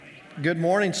Good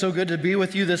morning. So good to be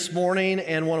with you this morning,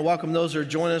 and want to welcome those who are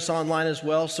joining us online as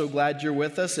well. So glad you're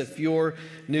with us. If you're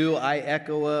new, I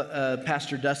echo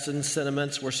Pastor Dustin's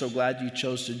sentiments. We're so glad you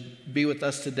chose to be with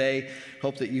us today.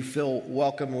 Hope that you feel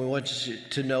welcome. We want you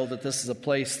to know that this is a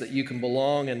place that you can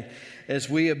belong. And as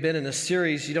we have been in a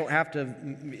series, you don't have to,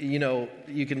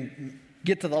 you can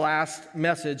get to the last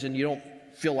message and you don't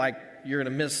feel like you're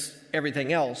going to miss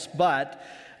everything else. But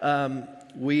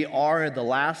we are at the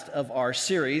last of our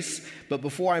series, but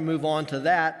before I move on to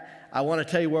that, I want to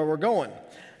tell you where we're going,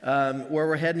 where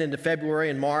we're heading into February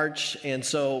and March. And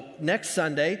so next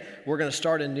Sunday, we're going to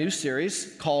start a new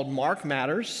series called Mark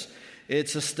Matters.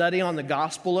 It's a study on the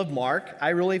Gospel of Mark. I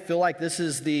really feel like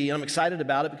I'm excited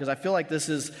about it because I feel like this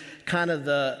is kind of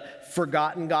the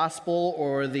forgotten gospel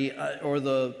or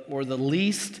the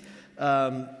least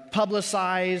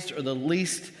publicized or the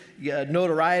least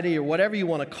notoriety or whatever you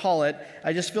want to call it.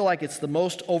 I just feel like it's the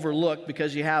most overlooked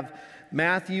because you have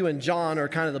Matthew and John are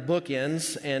kind of the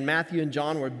bookends, and Matthew and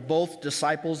John were both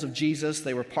disciples of Jesus.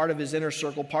 They were part of his inner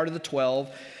circle, part of the 12.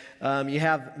 You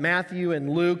have Matthew and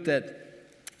Luke that,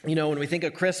 when we think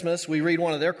of Christmas, we read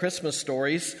one of their Christmas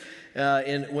stories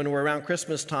when we're around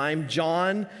Christmas time.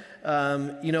 John,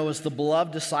 is the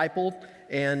beloved disciple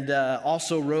and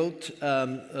also wrote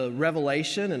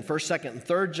Revelation and 1st, 2nd, and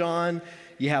 3rd John.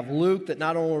 You have Luke that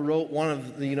not only wrote one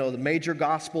of the major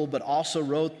gospel, but also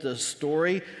wrote the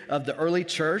story of the early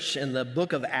church and the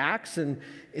book of Acts. And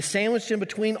sandwiched in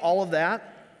between all of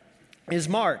that is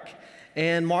Mark.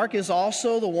 And Mark is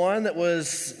also the one that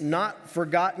was not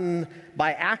forgotten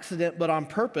by accident, but on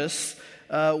purpose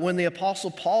when the Apostle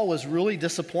Paul was really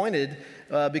disappointed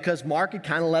because Mark had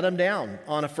kind of let him down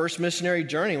on a first missionary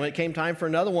journey. When it came time for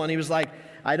another one, he was like,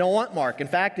 I don't want Mark. In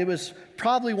fact, it was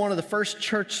probably one of the first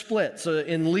church splits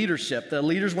in leadership. The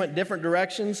leaders went different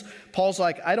directions. Paul's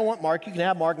like, I don't want Mark. You can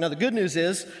have Mark. Now, the good news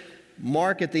is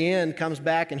Mark at the end comes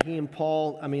back and he and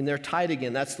Paul, they're tied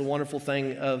again. That's the wonderful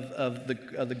thing of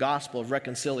the gospel of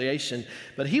reconciliation.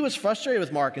 But he was frustrated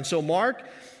with Mark. And so Mark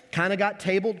kind of got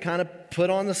tabled, kind of put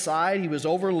on the side. He was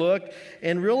overlooked.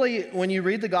 And really, when you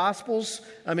read the Gospels,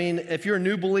 if you're a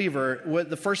new believer,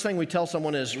 the first thing we tell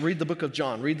someone is read the book of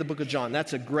John. Read the book of John.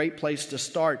 That's a great place to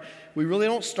start. We really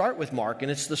don't start with Mark,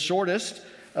 and it's the shortest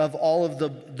of all of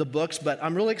the books, but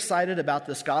I'm really excited about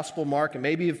this Gospel Mark. And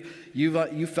maybe if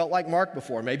you felt like Mark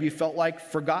before, maybe you felt like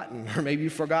forgotten, or maybe you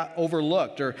forgot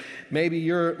overlooked, or maybe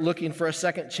you're looking for a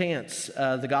second chance.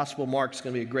 The Gospel Mark is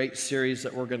going to be a great series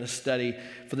that we're going to study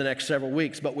for the next several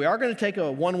weeks. But we are going to take a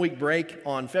 1-week break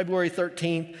on February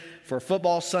 13th for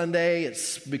Football Sunday.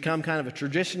 It's become kind of a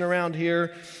tradition around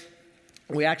here.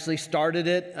 We actually started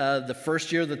it the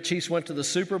first year the Chiefs went to the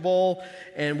Super Bowl,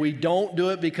 and we don't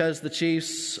do it because the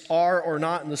Chiefs are or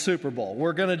not in the Super Bowl.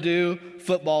 We're going to do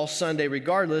Football Sunday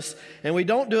regardless, and we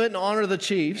don't do it in honor of the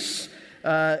Chiefs.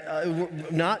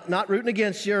 Not rooting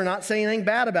against you or not saying anything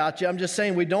bad about you. I'm just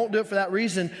saying we don't do it for that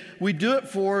reason. We do it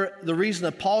for the reason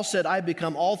that Paul said, I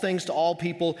become all things to all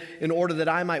people in order that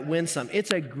I might win some.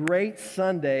 It's a great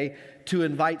Sunday to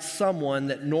invite someone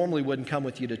that normally wouldn't come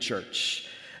with you to church.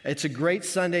 It's a great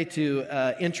Sunday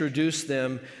to introduce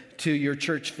them to your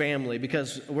church family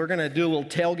because we're going to do a little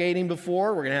tailgating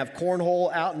before. We're going to have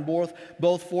cornhole out in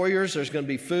both foyers. There's going to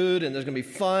be food and there's going to be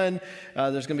fun.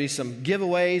 There's going to be some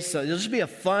giveaways. So it'll just be a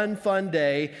fun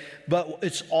day. But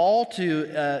it's all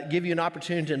to give you an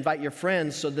opportunity to invite your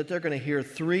friends so that they're going to hear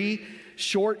 3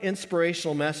 short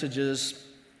inspirational messages.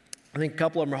 I think a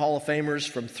couple of them are Hall of Famers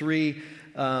from 3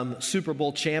 Super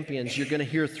Bowl champions. You're going to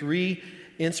hear 3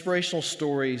 inspirational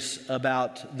stories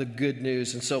about the good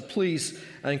news. And so please,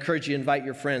 I encourage you to invite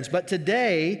your friends. But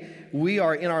today, we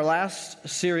are in our last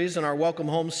series, in our Welcome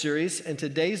Home series, and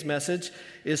today's message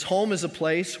is home is a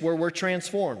place where we're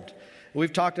transformed.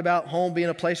 We've talked about home being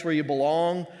a place where you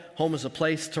belong. Home is a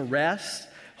place to rest.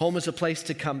 Home is a place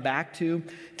to come back to.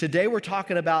 Today, we're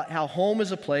talking about how home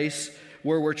is a place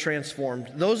where we're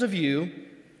transformed. Those of you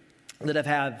that have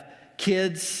had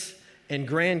kids and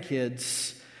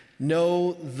grandkids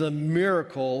know the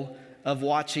miracle of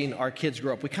watching our kids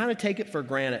grow up. We kind of take it for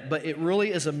granted, but it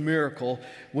really is a miracle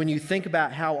when you think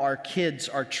about how our kids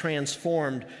are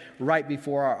transformed right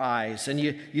before our eyes. And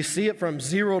you see it from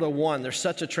 0 to 1, there's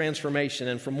such a transformation.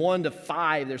 And from 1 to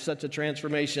 5, there's such a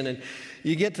transformation. And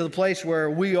you get to the place where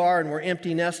we are and we're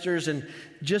empty nesters. And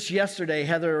just yesterday,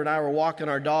 Heather and I were walking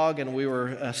our dog, and we were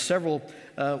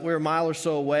a mile or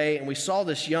so away, and we saw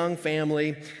this young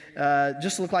family.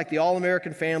 Just looked like the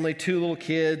all-American family, 2 little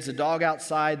kids, a dog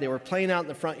outside. They were playing out in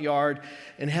the front yard,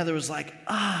 and Heather was like,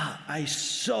 I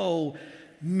so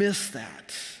miss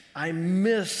that. I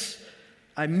miss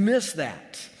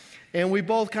that. And we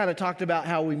both kind of talked about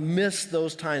how we miss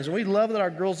those times. And we love that our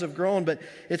girls have grown, but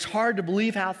it's hard to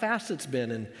believe how fast it's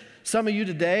been. And some of you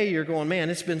today, you're going, man,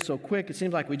 it's been so quick. It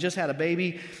seems like we just had a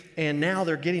baby, and now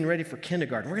they're getting ready for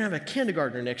kindergarten. We're going to have a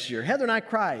kindergartner next year. Heather and I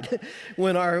cried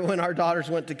when our daughters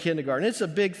went to kindergarten. It's a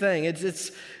big thing.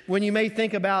 It's when you may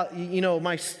think about,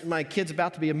 my kid's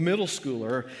about to be a middle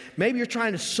schooler, or maybe you're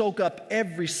trying to soak up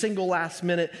every single last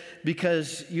minute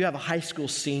because you have a high school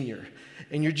senior.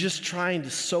 And you're just trying to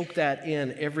soak that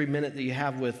in every minute that you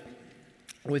have with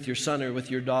your son or with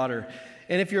your daughter.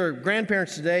 And if you're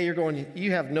grandparents today, you're going,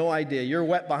 you have no idea. You're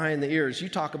wet behind the ears. You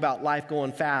talk about life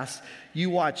going fast. You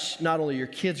watch not only your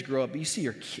kids grow up, but you see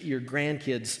your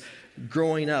grandkids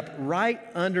growing up right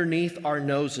underneath our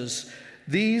noses.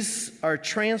 These are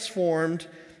transformed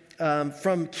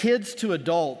from kids to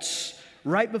adults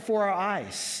right before our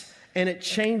eyes. And it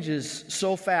changes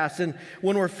so fast. And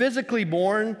when we're physically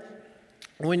born,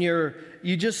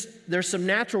 there's some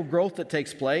natural growth that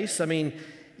takes place. I mean,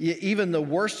 even the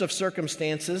worst of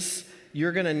circumstances,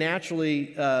 you're going to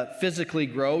naturally physically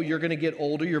grow. You're going to get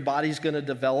older. Your body's going to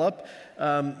develop.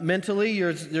 Mentally,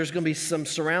 there's going to be some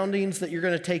surroundings that you're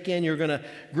going to take in. You're going to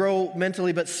grow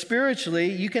mentally. But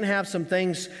spiritually, you can have some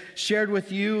things shared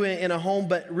with you in a home.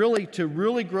 But really, to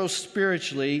really grow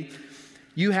spiritually,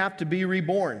 you have to be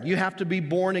reborn. You have to be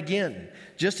born again.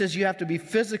 Just as you have to be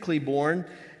physically born.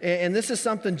 And this is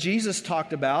something Jesus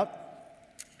talked about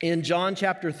in John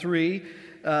chapter 3,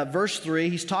 verse 3.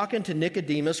 He's talking to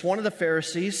Nicodemus, one of the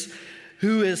Pharisees,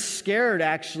 who is scared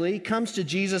actually, comes to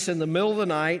Jesus in the middle of the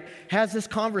night, has this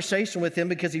conversation with him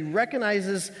because he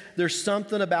recognizes there's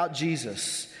something about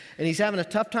Jesus. And he's having a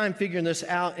tough time figuring this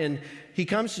out, and he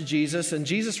comes to Jesus, and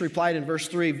Jesus replied in verse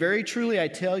 3, "Very truly I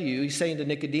tell you," he's saying to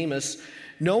Nicodemus,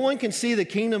 "no one can see the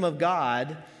kingdom of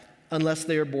God unless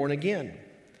they are born again."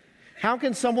 "How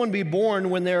can someone be born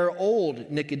when they're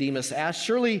old?" Nicodemus asked.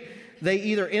 Surely they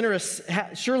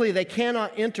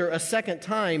cannot enter a second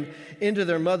time into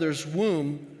their mother's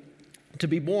womb to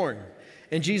be born."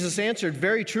 And Jesus answered,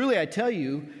 "Very truly I tell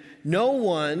you, no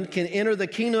one can enter the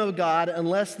kingdom of God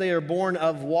unless they are born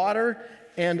of water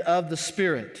and of the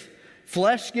Spirit.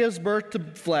 Flesh gives birth to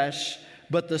flesh,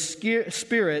 but the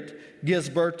Spirit gives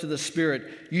birth to the Spirit.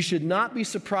 You should not be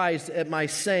surprised at my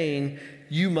saying,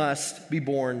 you must be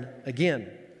born again."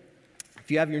 If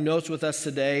you have your notes with us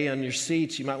today on your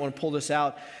seats, you might want to pull this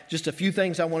out. Just a few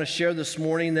things I want to share this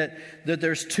morning, that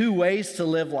there's two ways to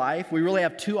live life. We really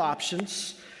have two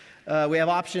options. We have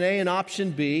option A and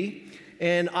option B.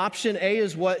 And option A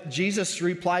is what Jesus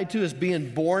replied to as being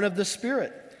born of the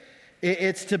Spirit.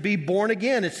 It's to be born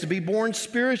again. It's to be born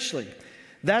spiritually.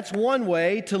 That's one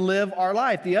way to live our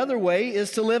life. The other way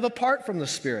is to live apart from the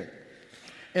Spirit.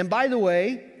 And by the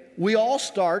way, we all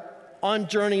start on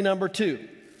journey number 2.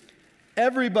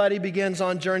 Everybody begins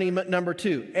on journey number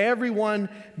 2. Everyone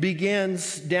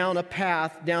begins down a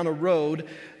path, down a road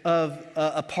of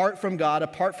apart from God,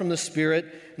 apart from the Spirit,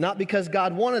 not because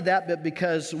God wanted that, but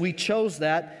because we chose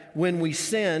that when we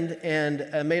sinned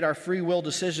and made our free will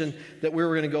decision that we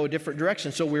were going to go a different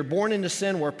direction. So we're born into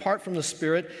sin, we're apart from the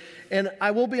Spirit. And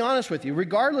I will be honest with you,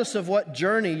 regardless of what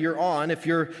journey you're on, if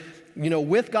you're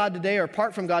with God today or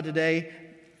apart from God today,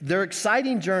 they're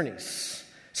exciting journeys.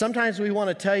 Sometimes we want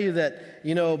to tell you that,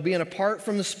 being apart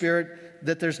from the Spirit,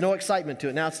 that there's no excitement to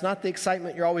it. Now, it's not the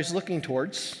excitement you're always looking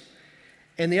towards.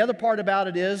 And the other part about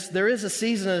it is there is a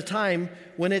season and a time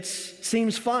when it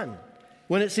seems fun,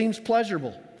 when it seems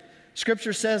pleasurable.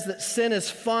 Scripture says that sin is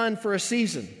fun for a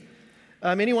season.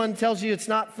 Anyone tells you it's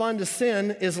not fun to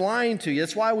sin is lying to you.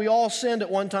 That's why we all sinned at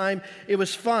one time. It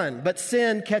was fun. But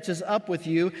sin catches up with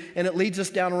you, and it leads us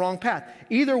down a wrong path.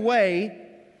 Either way,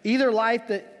 either life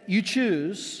that you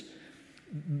choose,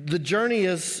 the journey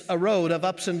is a road of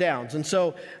ups and downs. And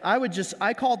so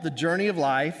I call it the journey of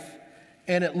life,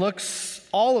 and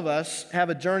all of us have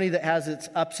a journey that has its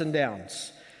ups and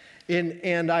downs.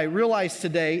 And I realized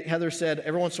today, Heather said,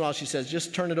 every once in a while she says,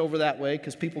 just turn it over that way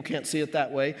because people can't see it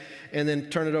that way. And then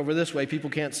turn it over this way, people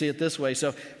can't see it this way.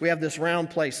 So we have this round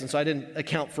place, and so I didn't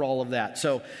account for all of that.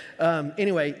 So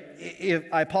anyway,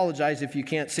 I apologize if you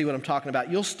can't see what I'm talking about.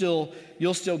 You'll still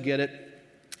get it.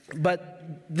 But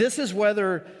this is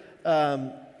whether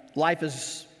life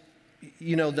is,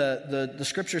 the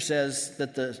Scripture says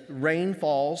that the rain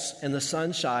falls and the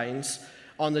sun shines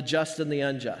on the just and the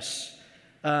unjust.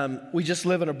 We just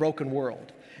live in a broken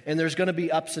world, and there's going to be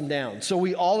ups and downs. So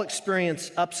we all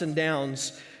experience ups and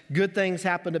downs. Good things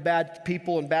happen to bad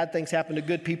people, and bad things happen to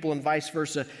good people, and vice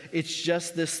versa. It's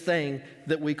just this thing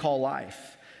that we call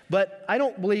life. But I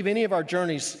don't believe any of our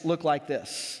journeys look like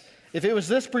this. If it was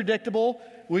this predictable,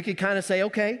 we could kind of say,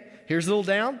 okay, here's a little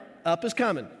down, up is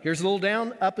coming. Here's a little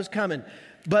down, up is coming.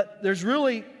 But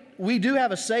we do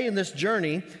have a say in this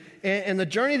journey, and the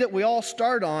journey that we all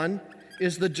start on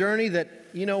is the journey that,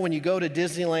 when you go to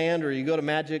Disneyland or you go to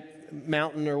Magic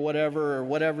Mountain or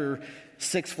whatever,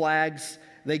 Six Flags,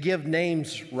 they give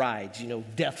names rides,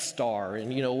 Death Star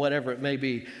and, whatever it may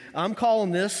be. I'm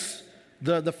calling this,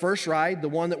 the first ride, the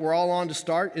one that we're all on to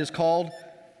start, is called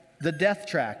the Death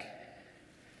Track.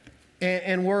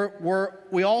 And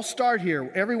we all start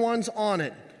here. Everyone's on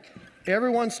it.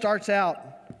 Everyone starts out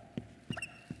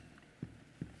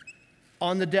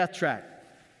on the death track.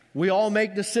 We all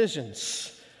make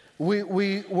decisions.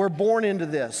 We're born into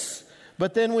this.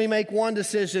 But then we make one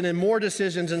decision and more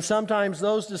decisions, and sometimes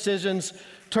those decisions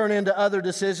turn into other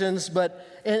decisions.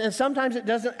 And sometimes it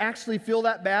doesn't actually feel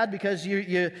that bad because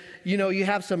you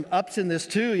have some ups in this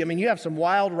too. I mean, you have some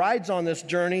wild rides on this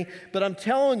journey. But I'm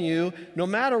telling you, no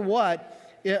matter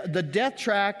what, the death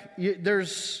track,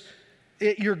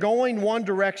 you're going one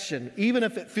direction, even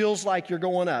if it feels like you're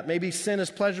going up. Maybe sin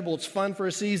is pleasurable, it's fun for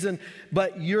a season,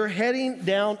 but you're heading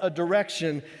down a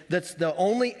direction that's the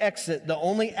only exit, the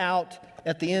only out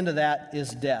at the end of that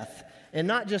is death. And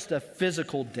not just a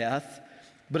physical death,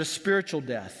 but a spiritual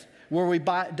death, where we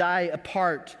die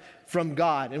apart from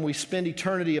God and we spend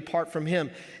eternity apart from Him.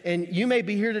 And you may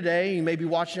be here today, you may be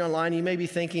watching online, you may be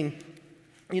thinking,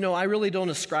 I really don't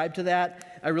ascribe to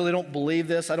that. I really don't believe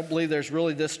this. I don't believe there's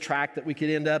really this track that we could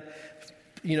end up,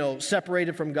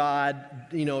 separated from God,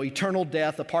 eternal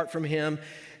death apart from Him.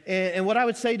 And what I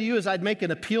would say to you is I'd make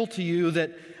an appeal to you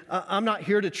that I'm not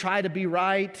here to try to be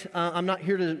right. I'm not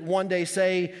here to one day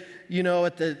say,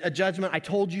 at the judgment, I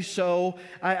told you so.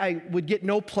 I would get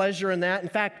no pleasure in that. In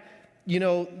fact,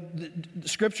 the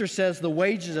Scripture says the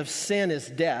wages of sin is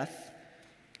death.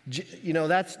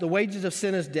 That's the wages of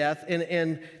sin is death,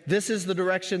 and this is the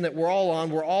direction that we're all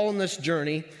on. We're all on this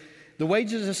journey. The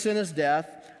wages of sin is death.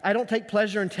 I don't take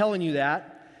pleasure in telling you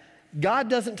that. God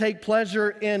doesn't take pleasure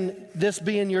in this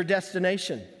being your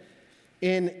destination.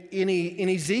 In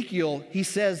Ezekiel, he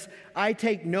says, I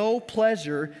take no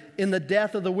pleasure in the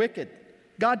death of the wicked.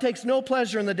 God takes no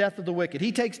pleasure in the death of the wicked.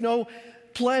 He takes no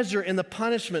pleasure in the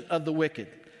punishment of the wicked.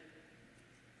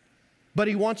 But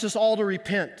He wants us all to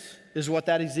repent, is what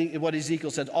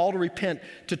Ezekiel says, all to repent,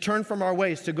 to turn from our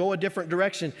ways, to go a different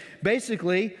direction.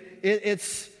 Basically,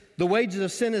 it's the wages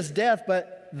of sin is death,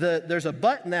 but there's a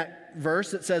but in that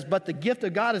verse that says, but the gift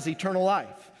of God is eternal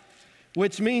life,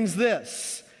 which means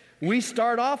this. We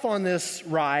start off on this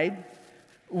ride,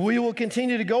 we will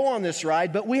continue to go on this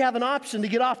ride, but we have an option to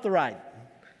get off the ride.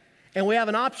 And we have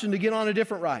an option to get on a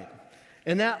different ride.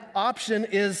 And that option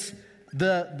is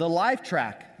the life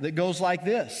track that goes like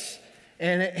this.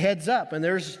 And it heads up, and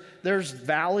there's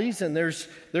valleys, and there's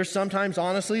sometimes,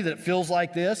 honestly, that it feels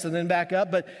like this and then back up.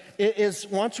 But it is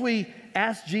once we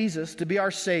ask Jesus to be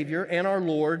our Savior and our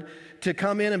Lord, to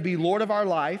come in and be Lord of our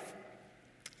life,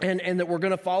 and that we're going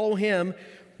to follow Him,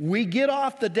 we get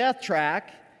off the death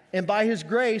track, and by His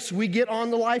grace, we get on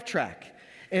the life track,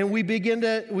 and we begin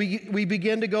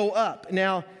to go up.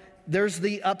 Now, there's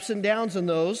the ups and downs in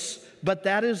those, but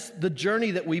that is the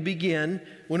journey that we begin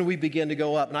when we begin to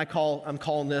go up. And I'm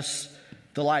calling this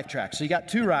the life track. So you got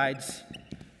two rides.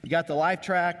 You got the life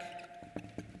track.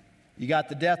 You got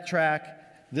the death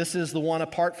track. This is the one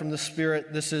apart from the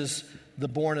Spirit. This is the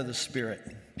born of the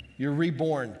Spirit. You're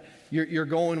reborn. You're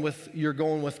going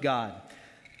with God.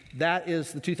 That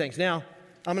is the two things. Now,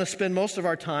 I'm going to spend most of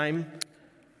our time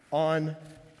on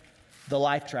the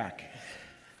life track,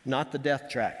 not the death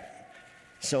track.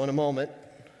 So in a moment,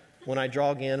 when I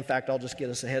draw again, in fact, I'll just get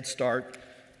us a head start.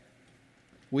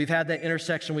 We've had that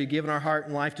intersection. We've given our heart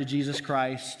and life to Jesus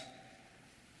Christ,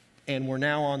 and we're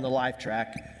now on the life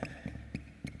track.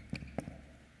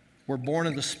 We're born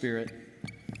of the Spirit.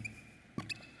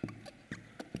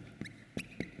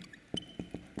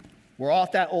 We're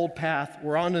off that old path.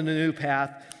 We're on to the new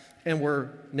path, and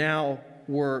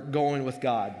we're going with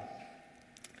God.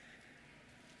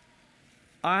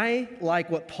 I like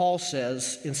what Paul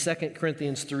says in 2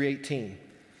 Corinthians 3:18.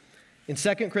 In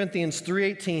 2 Corinthians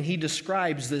 3:18, he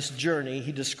describes this journey.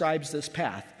 He describes this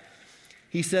path.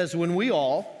 He says, when we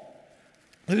all,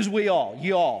 who's we all?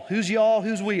 Y'all. Who's y'all?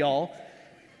 Who's we all?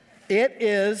 It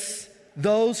is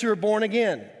those who are born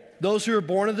again, those who are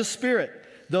born of the Spirit,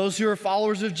 those who are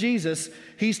followers of Jesus.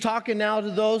 He's talking now to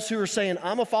those who are saying,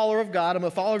 I'm a follower of God, I'm a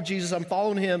follower of Jesus, I'm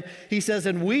following Him. He says,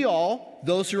 and we all,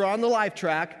 those who are on the life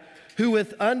track, who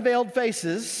with unveiled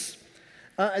faces,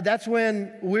 that's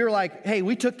when we're like, hey,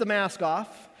 we took the mask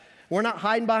off. We're not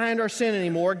hiding behind our sin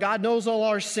anymore. God knows all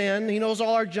our sin. He knows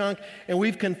all our junk, and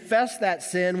we've confessed that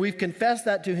sin. We've confessed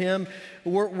that to Him.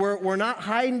 We're not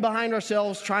hiding behind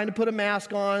ourselves, trying to put a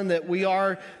mask on that we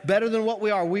are better than what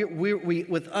we are. We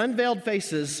with unveiled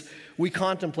faces, we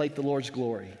contemplate the Lord's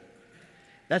glory.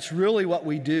 That's really what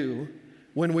we do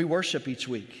when we worship each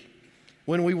week.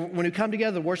 When we come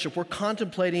together to worship, we're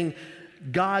contemplating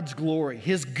God's glory,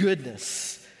 His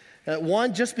goodness.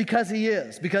 One, just because He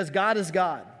is, because God is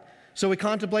God. So we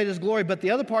contemplate His glory. But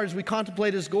the other part is we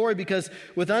contemplate His glory because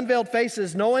with unveiled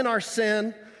faces, knowing our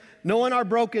sin, knowing our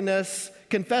brokenness,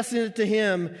 confessing it to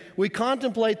Him, we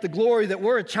contemplate the glory that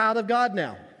we're a child of God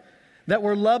now. That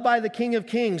we're loved by the King of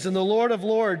Kings and the Lord of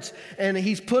Lords, and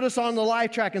He's put us on the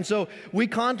life track. And so we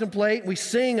contemplate, we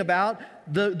sing about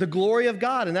the glory of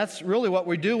God. And that's really what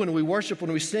we do when we worship,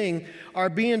 when we sing, are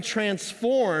being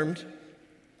transformed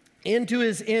into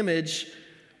His image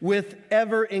with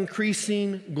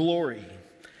ever-increasing glory.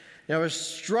 Now, I was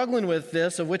struggling with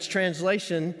this, of which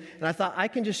translation, and I thought I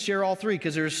can just share all three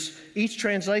because there's each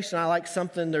translation I like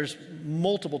something, there's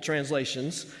multiple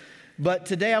translations. But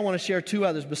today I want to share two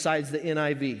others besides the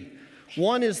NIV.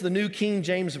 One is the New King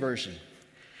James Version.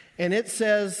 And it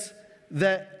says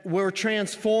that we're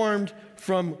transformed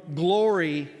from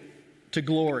glory to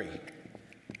glory.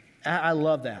 I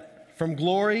love that. From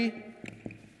glory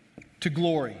to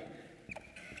glory.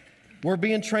 We're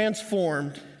being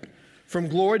transformed from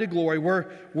glory to glory.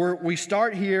 We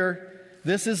start here.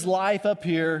 This is life up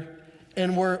here.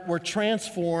 And we're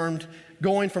transformed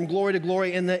going from glory to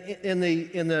glory. In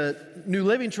the New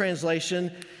Living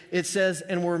Translation, it says,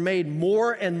 and we're made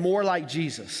more and more like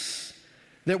Jesus.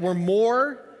 That we're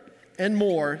more and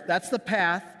more, that's the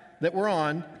path that we're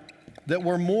on, that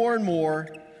we're more and more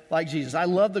like Jesus. I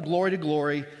love the glory to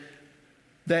glory,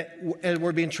 and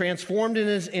we're being transformed in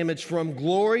His image from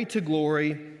glory to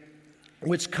glory,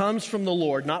 which comes from the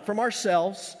Lord, not from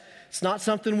ourselves. It's not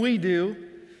something we do,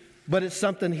 but it's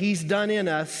something He's done in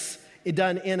us,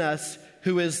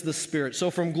 who is the Spirit.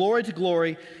 So from glory to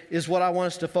glory is what I want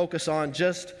us to focus on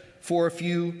just for a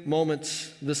few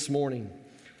moments this morning.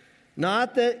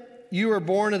 Not that you are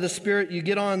born of the Spirit,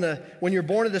 when you're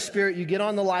born of the Spirit, you get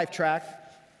on the life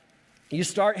track. You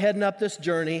start heading up this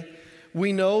journey.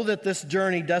 We know that this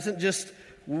journey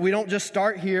we don't just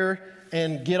start here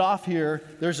and get off here.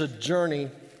 There's a journey.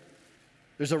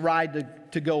 There's a ride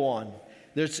to go on.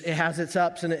 It has its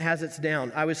ups and it has its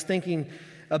downs. I was thinking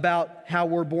about how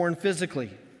we're born physically.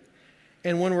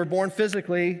 And when we're born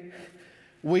physically,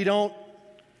 we don't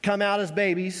come out as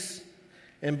babies.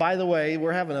 And by the way,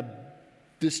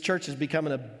 this church is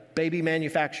becoming a baby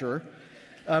manufacturer.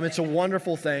 It's a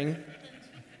wonderful thing.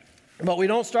 But we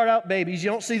don't start out babies. You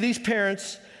don't see these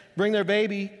parents bring their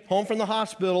baby home from the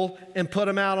hospital and put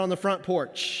them out on the front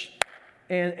porch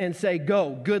and say,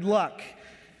 go, good luck.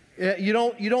 You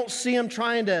don't see them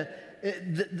trying to,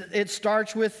 it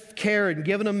starts with care and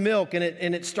giving them milk, and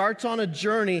it starts on a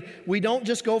journey. We don't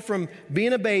just go from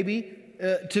being a baby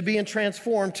to being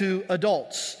transformed to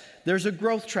adults. There's a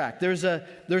growth track. There's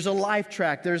a life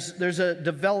track. There's a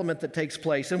development that takes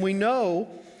place. And we know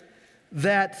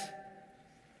that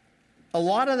a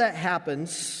lot of that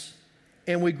happens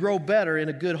and we grow better in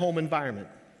a good home environment.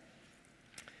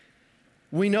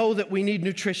 We know that we need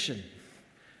nutrition.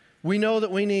 We know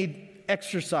that we need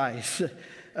exercise.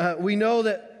 We know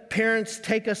that parents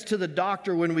take us to the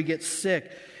doctor when we get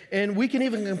sick. And we can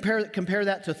even compare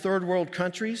that to third world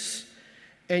countries.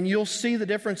 And you'll see the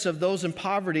difference of those in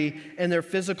poverty and their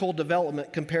physical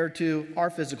development compared to our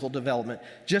physical development,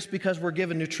 just because we're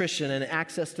given nutrition and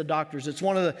access to doctors. It's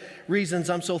one of the reasons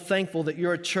I'm so thankful that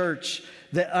you're a church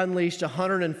that unleashed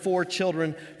 104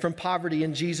 children from poverty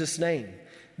in Jesus' name,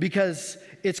 because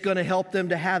it's going to help them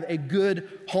to have a good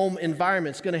home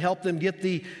environment. It's going to help them get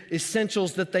the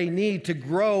essentials that they need to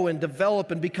grow and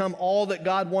develop and become all that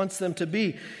God wants them to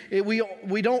be.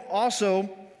 We don't also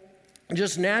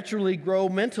just naturally grow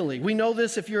mentally. We know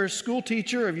this if you're a school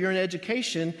teacher, if you're in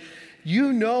education,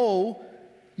 you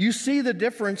see the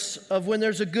difference of when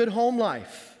there's a good home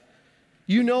life.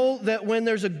 You know that when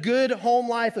there's a good home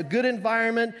life, a good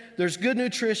environment, there's good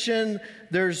nutrition,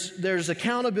 there's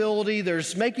accountability,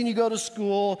 there's making you go to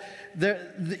school.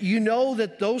 You know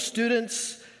that those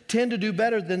students tend to do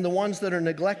better than the ones that are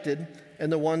neglected and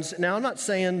the ones. Now, I'm not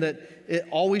saying that it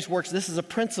always works. This is a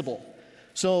principle.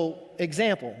 So,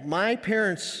 example, my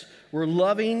parents were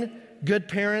loving, good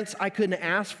parents. I couldn't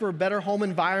ask for a better home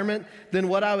environment than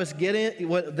what I was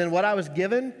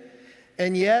given.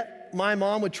 And yet, my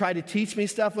mom would try to teach me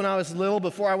stuff when I was little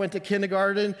before I went to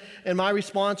kindergarten. And my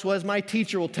response was, my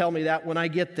teacher will tell me that when I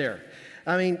get there.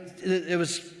 I mean, it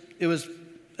was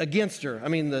against her. I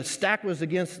mean, the stack was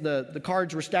against, the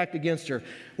cards were stacked against her.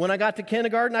 When I got to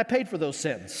kindergarten, I paid for those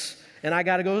sins, and I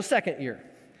got to go to second year.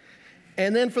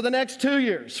 And then for the next 2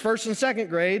 years, first and second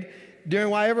grade, during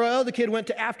while every other kid went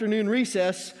to afternoon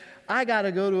recess, I got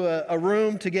to go to a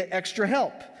room to get extra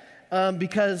help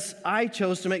because I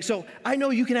chose to make. So I know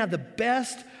you can have the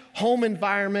best home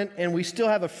environment and we still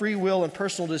have a free will and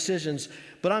personal decisions.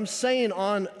 But I'm saying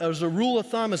as a rule of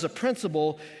thumb, as a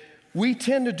principle, we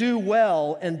tend to do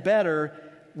well and better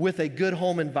with a good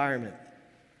home environment.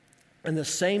 And the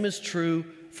same is true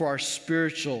for our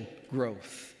spiritual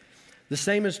growth. The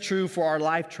same is true for our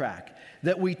life track,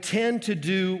 that we tend to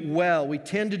do well, we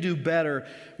tend to do better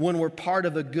when we're part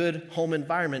of a good home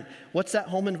environment. What's that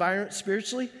home environment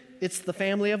spiritually? It's the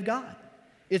family of God.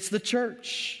 It's the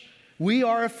church. We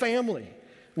are a family.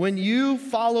 When you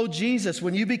follow Jesus,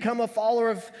 when you become a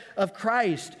follower of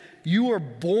Christ, you are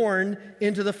born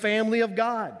into the family of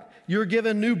God. You're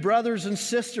given new brothers and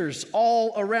sisters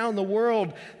all around the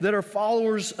world that are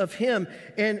followers of Him.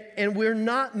 And we're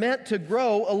not meant to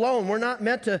grow alone. We're not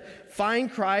meant to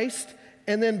find Christ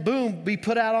and then, boom, be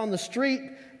put out on the street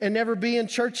and never be in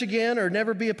church again or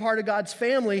never be a part of God's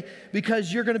family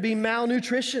because you're going to be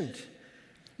malnutritioned.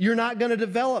 You're not going to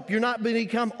develop. You're not going to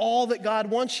become all that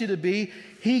God wants you to be.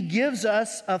 He gives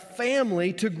us a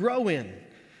family to grow in,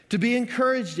 to be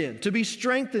encouraged in, to be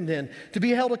strengthened in, to be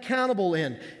held accountable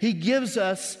in. He gives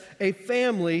us a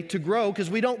family to grow because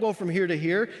we don't go from here to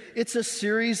here. It's a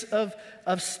series of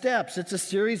steps. It's a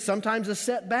series sometimes of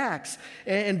setbacks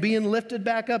and being lifted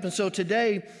back up. And so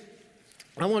today,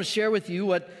 I want to share with you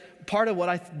what part of what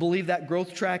I believe that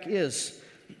growth track is.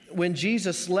 When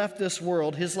Jesus left this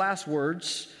world, His last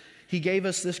words, He gave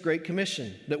us this great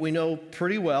commission that we know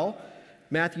pretty well.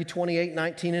 Matthew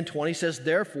 28:19 and 20 says,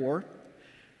 "Therefore,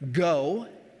 go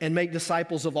and make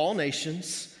disciples of all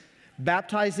nations,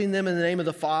 baptizing them in the name of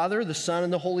the Father, the Son,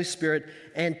 and the Holy Spirit,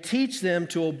 and teach them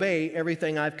to obey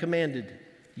everything I've commanded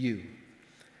you."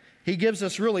 He gives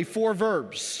us really 4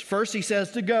 verbs. First, He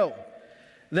says to go,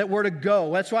 that we're to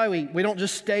go. That's why we don't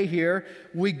just stay here.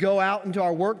 We go out into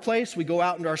our workplace, we go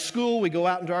out into our school, we go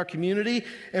out into our community,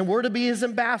 and we're to be His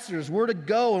ambassadors. We're to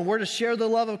go and we're to share the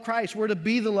love of Christ. We're to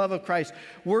be the love of Christ.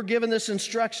 We're given this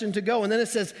instruction to go. And then it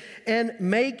says, and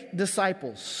make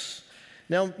disciples.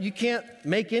 Now, you can't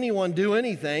make anyone do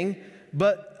anything,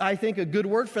 but I think a good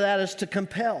word for that is to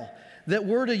compel. That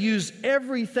we're to use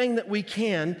everything that we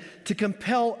can to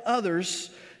compel others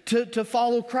to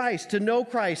follow Christ, to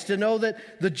know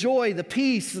that the joy, the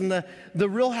peace, and the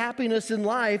real happiness in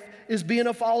life is being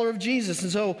a follower of Jesus.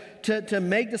 And so to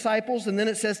make disciples, and then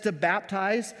it says to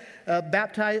baptize.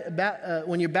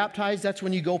 When you're baptized, that's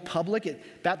when you go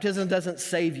public. Baptism doesn't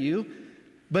save you,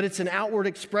 but it's an outward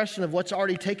expression of what's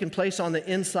already taken place on the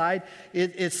inside.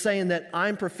 It's saying that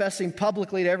I'm professing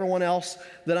publicly to everyone else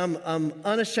that I'm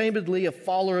unashamedly a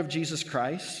follower of Jesus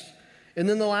Christ. And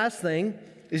then the last thing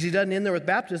is He doesn't end there with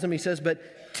baptism. He says,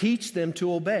 but teach them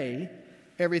to obey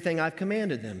everything I've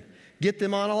commanded them. Get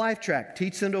them on a life track.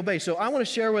 Teach them to obey. So I want to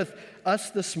share with us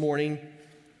this morning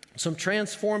some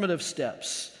transformative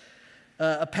steps,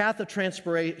 a path of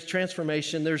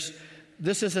transformation.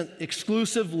 This isn't an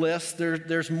exclusive list.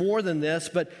 There's more than this,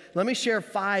 but let me share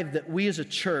 5 that we as a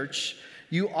church,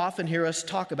 you often hear us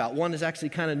talk about. One is actually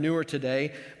kind of newer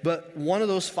today, but one of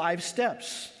those 5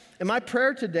 steps. And my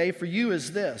prayer today for you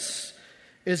is this,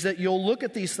 is that you'll look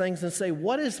at these things and say,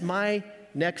 what is my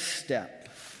next step?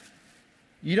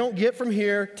 You don't get from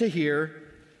here to here.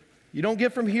 You don't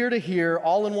get from here to here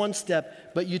all in one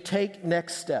step, but you take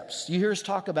next steps. You hear us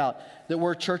talk about that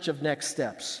we're a church of next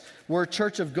steps. We're a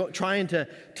church of trying to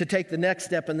take the next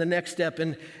step and the next step.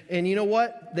 And you know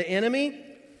what? The enemy,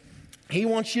 he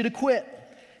wants you to quit.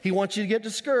 He wants you to get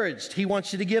discouraged. He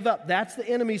wants you to give up. That's the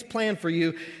enemy's plan for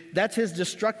you. That's his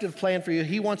destructive plan for you.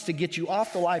 He wants to get you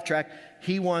off the life track.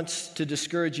 He wants to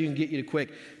discourage you and get you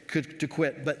to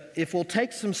quit. But if we'll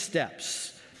take some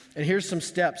steps, and here's some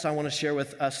steps I want to share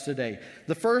with us today.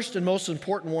 The first and most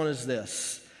important one is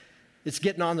this. It's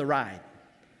getting on the ride.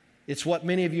 It's what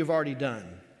many of you have already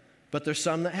done, but there's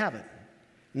some that haven't,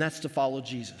 and that's to follow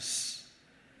Jesus.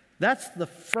 That's the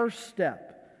first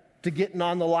step to getting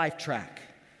on the life track,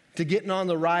 to getting on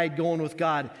the ride going with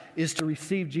God, is to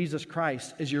receive Jesus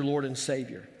Christ as your Lord and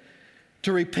Savior.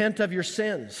 To repent of your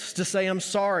sins, to say, I'm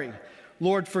sorry.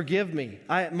 Lord, forgive me.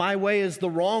 My way is the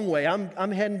wrong way.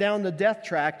 I'm heading down the death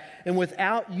track, and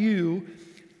without you,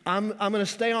 I'm going to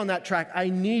stay on that track. I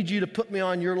need you to put me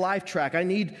on your life track. I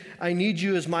need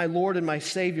you as my Lord and my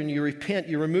Savior. And you repent,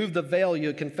 you remove the veil,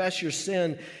 you confess your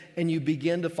sin, and you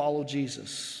begin to follow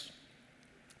Jesus.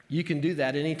 You can do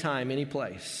that anytime, any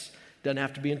place. Doesn't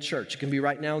have to be in church. It can be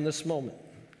right now in this moment.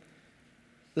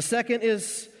 The second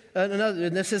is another,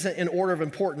 and this isn't in order of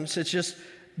importance, it's just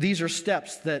these are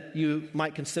steps that you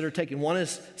might consider taking.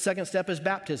 Second step is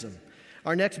baptism.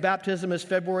 Our next baptism is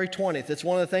February 20th. It's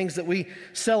one of the things that we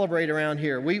celebrate around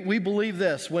here. We believe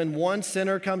this: when one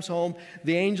sinner comes home,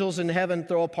 the angels in heaven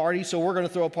throw a party, so we're going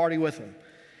to throw a party with them.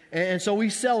 And so we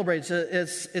celebrate.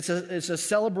 It's a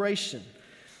celebration.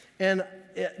 And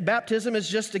baptism is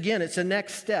just, again, it's a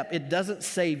next step. It doesn't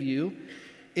save you.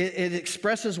 It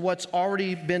expresses what's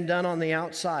already been done on the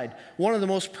outside. One of the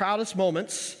most proudest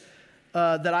moments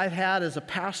that I've had as a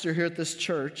pastor here at this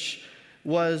church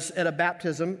was at a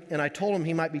baptism, and I told him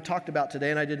he might be talked about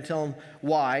today, and I didn't tell him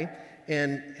why.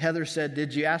 And Heather said,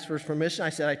 "Did you ask for his permission?"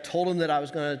 I said, "I told him that I was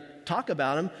going to talk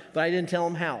about him, but I didn't tell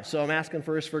him how. So I'm asking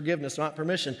for his forgiveness, not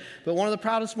permission." But one of the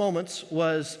proudest moments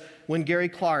was when Gary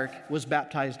Clark was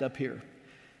baptized up here.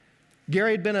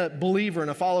 Gary had been a believer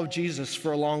and a follower of Jesus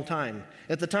for a long time.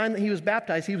 At the time that he was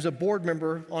baptized, he was a board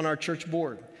member on our church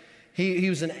board.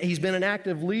 He's been an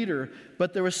active leader,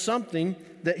 but there was something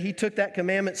that he took that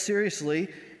commandment seriously,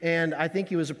 and I think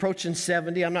he was approaching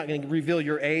 70. I'm not going to reveal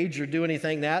your age or do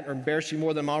anything that or embarrass you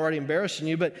more than I'm already embarrassing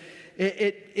you, but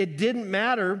it didn't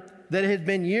matter that it had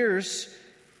been years.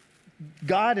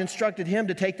 God instructed him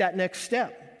to take that next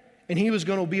step, and he was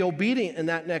going to be obedient in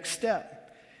that next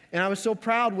step. And I was so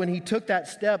proud when he took that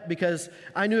step, because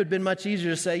I knew it had been much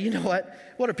easier to say, you know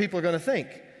what are people going to think?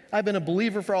 I've been a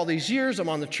believer for all these years. I'm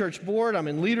on the church board. I'm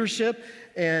in leadership.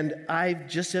 And I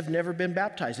just have never been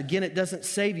baptized. Again, it doesn't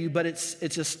save you, but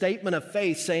it's a statement of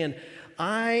faith saying,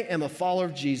 I am a follower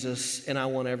of Jesus, and I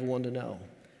want everyone to know.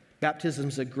 Baptism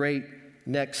is a great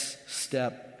next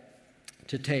step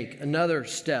to take. Another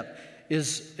step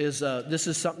is this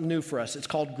is something new for us. It's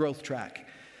called Growth Track.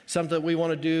 Something that we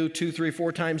want to do 2, 3,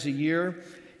 4 times a year.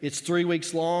 It's 3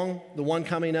 weeks long. The one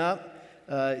coming up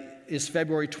is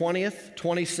February 20th,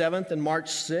 27th, and March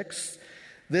 6th.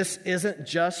 This isn't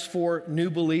just for new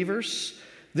believers.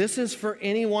 This is for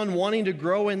anyone wanting to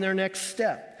grow in their next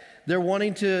step. They're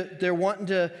wanting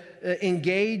to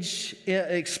engage,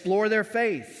 explore their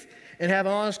faith, and have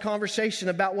an honest conversation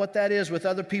about what that is with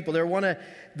other people.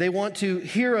 They want to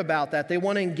hear about that. They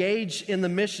want to engage in the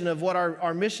mission of what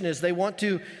our mission is. They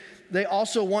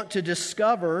also want to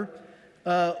discover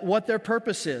what their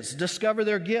purpose is, discover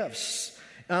their gifts.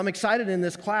 I'm excited in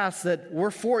this class that we're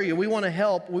for you. We want to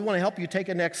help. We want to help you take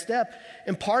a next step.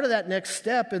 And part of that next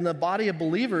step in the body of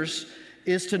believers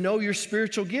is to know your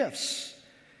spiritual gifts.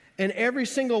 And every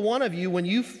single one of you, when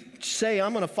you say,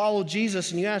 I'm going to follow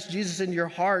Jesus, and you ask Jesus into your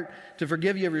heart to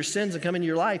forgive you of your sins and come into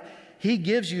your life, he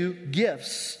gives you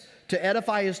gifts to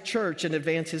edify his church and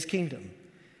advance his kingdom.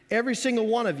 Every single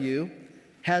one of you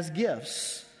has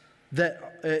gifts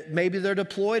that maybe they're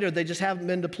deployed, or they just haven't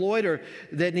been deployed, or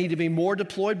they need to be more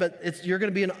deployed, but you're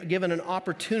going to be given an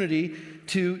opportunity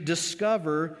to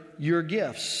discover your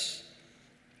gifts.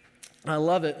 I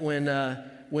love it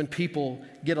when people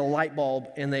get a light bulb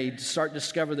and they start to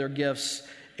discover their gifts,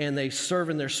 and they serve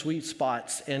in their sweet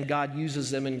spots, and God uses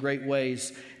them in great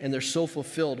ways, and they're so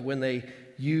fulfilled when they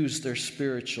use their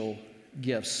spiritual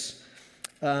gifts.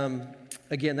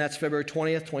 Again, that's February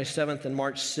 20th, 27th, and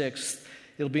March 6th.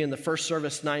 It'll be in the first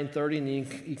service, 9:30, and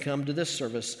then you come to this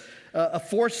service. A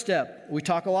fourth step we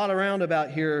talk a lot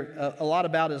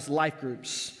about is life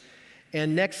groups.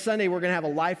 And next Sunday, we're going to have a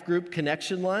life group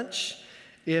connection lunch.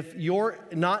 If you're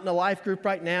not in a life group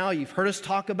right now, you've heard us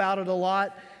talk about it a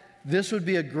lot, this would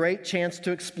be a great chance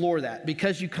to explore that.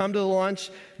 Because you come to the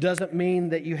lunch doesn't mean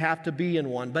that you have to be in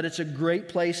one, but it's a great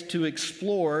place to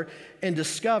explore and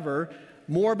discover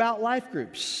more about life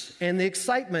groups and the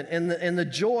excitement and the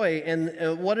joy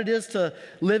and what it is to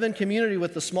live in community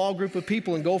with a small group of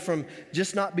people and go from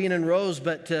just not being in rows,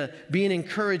 but to being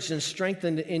encouraged and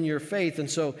strengthened in your faith. And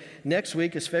so next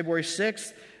week is February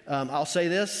 6th. I'll say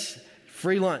this,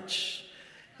 free lunch.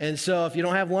 And so if you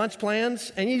don't have lunch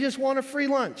plans and you just want a free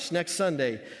lunch next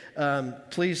Sunday,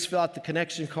 please fill out the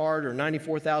connection card or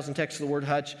 94,000, text the word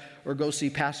Hutch, or go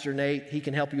see Pastor Nate. He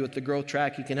can help you with the growth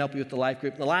track. He can help you with the life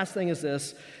group. And the last thing is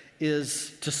this,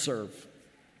 is to serve.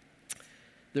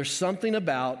 There's something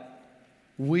about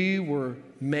we were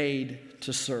made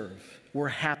to serve. We're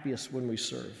happiest when we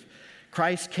serve.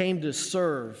 Christ came to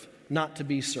serve, not to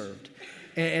be served.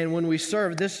 And when we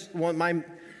serve,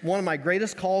 one of my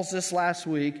greatest calls this last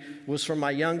week was from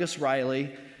my youngest,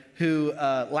 Riley, who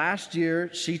last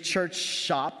year, she church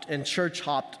shopped and church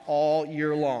hopped all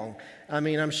year long. I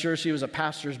mean, I'm sure she was a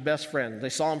pastor's best friend. They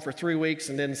saw him for 3 weeks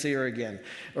and didn't see her again.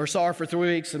 Or saw her for 3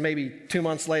 weeks and maybe 2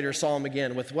 months later saw him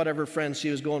again with whatever friends she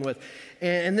was going with.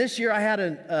 And this year I had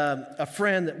a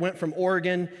friend that went from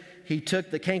Oregon. he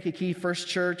took the Kankakee First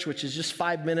Church, which is just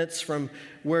 5 minutes from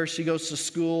where she goes to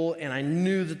school, and I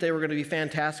knew that they were going to be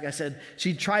fantastic. I said,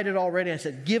 she tried it already. I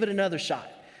said, give it another shot.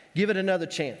 Give it another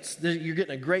chance. You're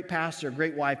getting a great pastor, a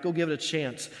great wife. Go give it a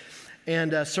chance.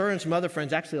 And Sir and some other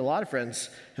friends, actually a lot of friends,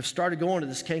 have started going to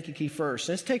this Kankakee First.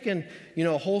 And it's taken,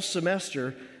 a whole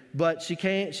semester, but she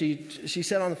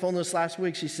said on the phone this last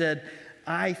week, she said,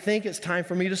 I think it's time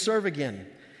for me to serve again.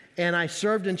 And I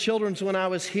served in children's when I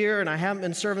was here, and I haven't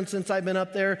been serving since I've been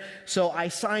up there. So I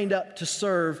signed up to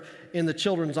serve in the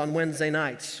children's on Wednesday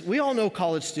nights. We all know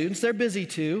college students. They're busy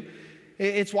too.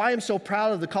 It's why I'm so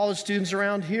proud of the college students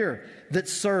around here that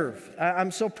serve. I'm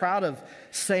so proud of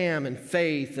Sam and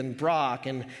Faith and Brock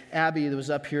and Abby that was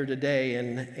up here today.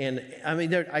 And I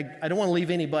mean, I don't want to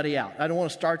leave anybody out. I don't want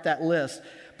to start that list.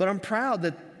 But I'm proud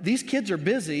that these kids are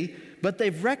busy, but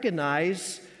they've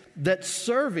recognized that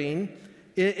serving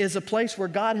is a place where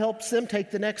God helps them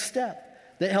take the next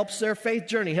step, that helps their faith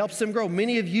journey, helps them grow.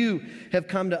 Many of you have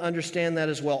come to understand that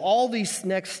as well. All these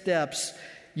next steps,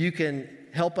 you can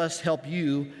help us help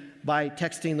you by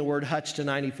texting the word Hutch to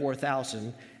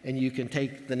 94,000, and you can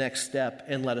take the next step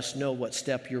and let us know what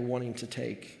step you're wanting to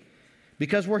take.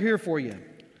 Because we're here for you.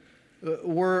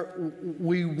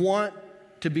 We want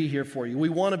to be here for you. We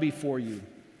want to be for you.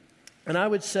 And I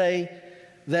would say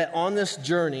that on this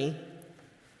journey,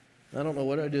 I don't know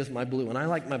what I do with my blue one. I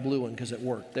like my blue one because it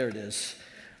worked. There it is.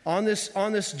 On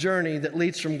this journey that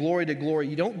leads from glory to glory,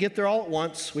 you don't get there all at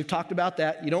once. We've talked about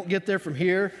that. You don't get there from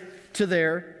here to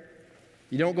there.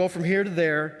 You don't go from here to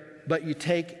there, but you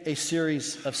take a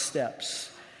series of steps.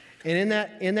 And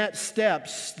in that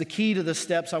steps, the key to the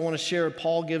steps I want to share,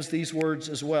 Paul gives these words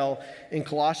as well in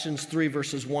Colossians 3,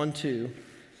 verses 1, 2.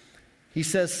 He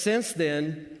says, since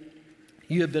then,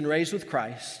 you have been raised with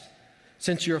Christ.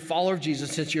 Since you're a follower of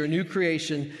Jesus, since you're a new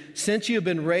creation, since you have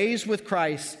been raised with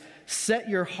Christ, set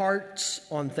your hearts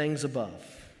on things above,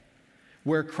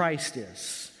 where Christ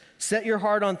is. Set your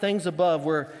heart on things above,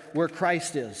 where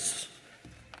Christ is.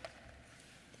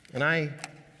 And I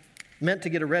meant to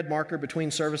get a red marker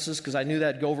between services because I knew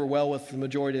that'd go over well with the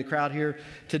majority of the crowd here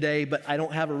today, but I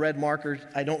don't have a red marker.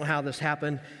 I don't know how this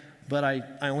happened, but I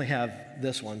only have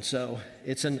this one. So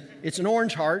it's an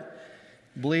orange heart.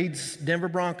 Bleeds Denver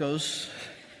Broncos.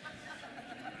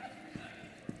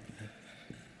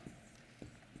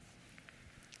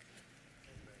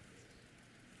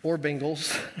 Or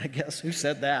Bengals, I guess. Who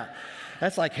said that?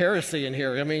 That's like heresy in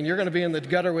here. I mean, you're going to be in the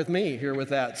gutter with me here with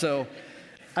that. So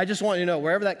I just want you to know,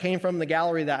 wherever that came from in the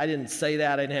gallery, that I didn't say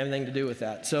that. I didn't have anything to do with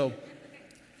that. So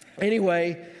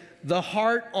anyway, the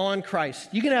heart on Christ.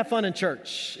 You can have fun in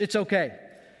church. It's okay.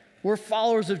 We're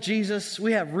followers of Jesus.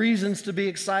 We have reasons to be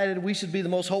excited. We should be the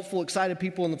most hopeful, excited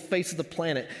people on the face of the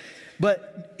planet.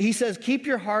 But he says, keep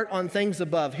your heart on things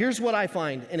above. Here's what I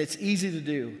find, and it's easy to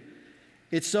do.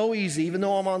 It's so easy, even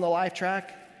though I'm on the life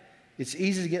track, it's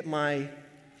easy to get my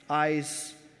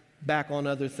eyes back on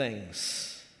other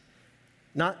things.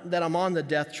 Not that I'm on the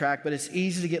death track, but it's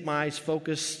easy to get my eyes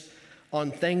focused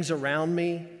on things around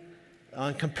me,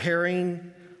 on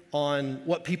comparing, on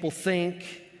what people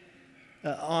think,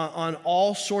 on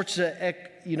all sorts of,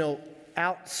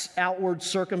 outward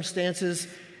circumstances.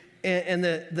 And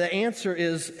the answer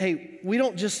is, hey, we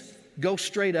don't just go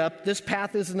straight up. This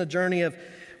path isn't a journey of,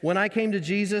 when I came to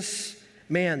Jesus,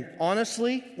 man,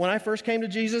 honestly, when I first came to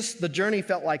Jesus, the journey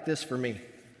felt like this for me.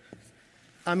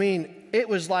 I mean, it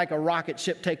was like a rocket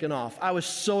ship taking off. I was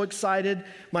so excited.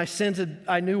 My sins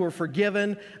I knew were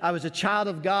forgiven. I was a child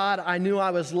of God. I knew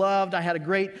I was loved. I had a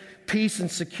great peace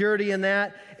and security in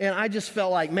that. And I just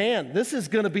felt like, man, this is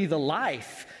going to be the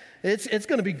life. It's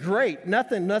going to be great.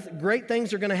 Nothing great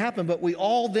things are going to happen. But we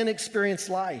all then experience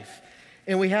life.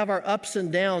 And we have our ups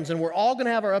and downs. And we're all going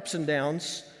to have our ups and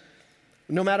downs,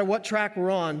 no matter what track we're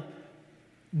on.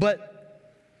 But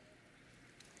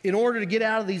in order to get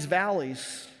out of these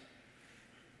valleys,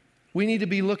 we need to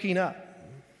be looking up.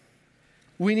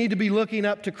 We need to be looking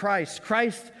up to Christ.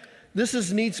 Christ,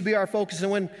 needs to be our focus.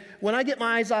 And when I get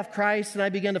my eyes off Christ and I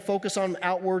begin to focus on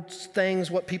outward things,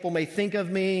 what people may think of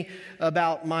me,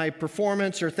 about my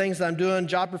performance or things that I'm doing,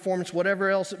 job performance, whatever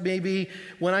else it may be,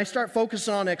 when I start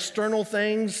focusing on external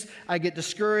things, I get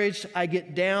discouraged, I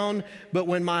get down. But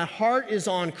when my heart is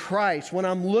on Christ, when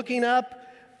I'm looking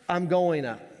up, I'm going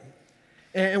up.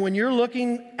 And when you're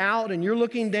looking out and you're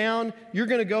looking down, you're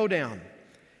going to go down.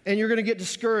 And you're going to get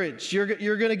discouraged. You're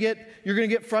going to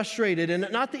get frustrated. And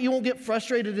not that you won't get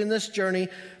frustrated in this journey,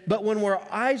 but when our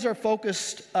eyes are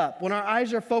focused up,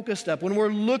 when we're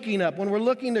looking up, when we're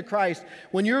looking to Christ,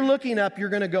 when you're looking up, you're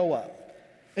going to go up.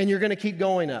 And you're going to keep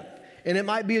going up. And it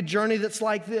might be a journey that's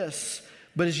like this,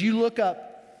 but as you look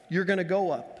up, you're going to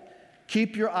go up.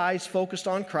 Keep your eyes focused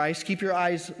on Christ. Keep your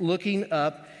eyes looking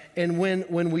up. And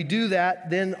when we do that,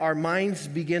 then our minds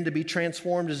begin to be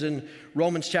transformed, as in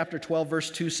Romans chapter 12,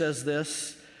 verse 2 says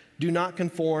this: do not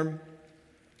conform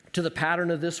to the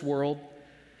pattern of this world,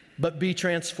 but be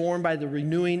transformed by the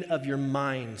renewing of your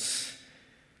minds.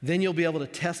 Then you'll be able to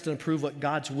test and approve what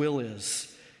God's will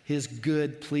is, his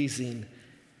good, pleasing,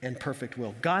 and perfect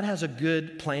will. God has a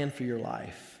good plan for your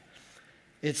life.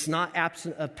 It's not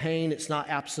absent of pain. It's not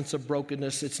absence of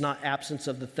brokenness. It's not absence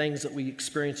of the things that we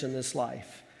experience in this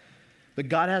life. But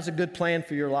God has a good plan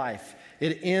for your life.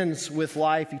 It ends with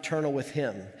life eternal with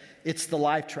him. It's the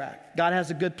life track. God has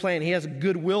a good plan. He has a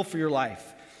good will for your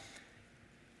life.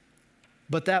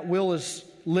 But that will is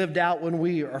lived out when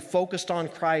we are focused on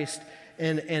Christ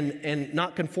and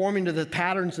not conforming to the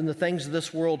patterns and the things of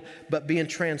this world, but being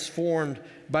transformed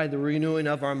by the renewing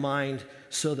of our mind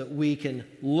so that we can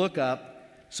look up,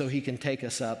 so he can take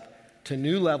us up to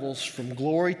new levels from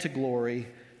glory to glory,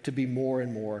 to be more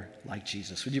and more like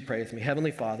Jesus. Would you pray with me?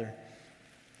 Heavenly Father,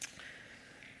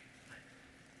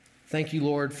 thank you,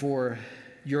 Lord, for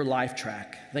your life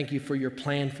track. Thank you for your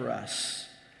plan for us.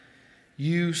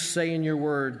 You say in your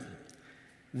word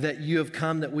that you have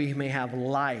come that we may have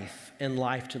life and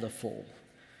life to the full.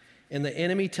 And the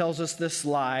enemy tells us this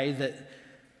lie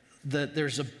that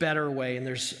there's a better way and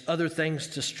there's other things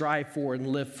to strive for and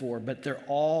live for, but they're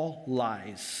all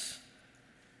lies.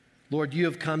 Lord, you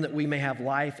have come that we may have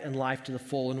life and life to the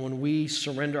full. And when we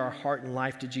surrender our heart and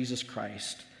life to Jesus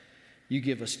Christ, you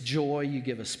give us joy, you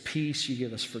give us peace, you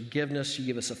give us forgiveness, you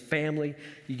give us a family,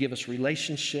 you give us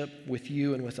relationship with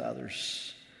you and with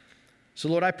others. So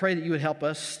Lord, I pray that you would help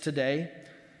us today.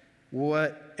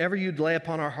 Whatever you'd lay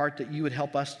upon our heart, that you would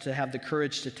help us to have the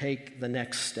courage to take the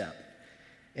next step.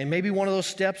 And maybe one of those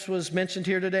steps was mentioned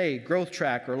here today, growth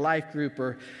track or life group,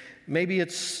 or maybe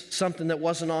it's something that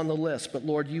wasn't on the list. But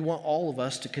Lord, you want all of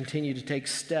us to continue to take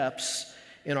steps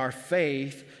in our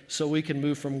faith so we can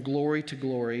move from glory to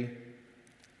glory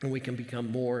and we can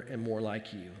become more and more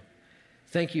like you.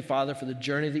 Thank you, Father, for the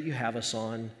journey that you have us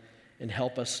on, and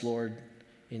help us, Lord,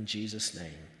 in Jesus' name.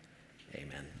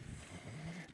 Amen.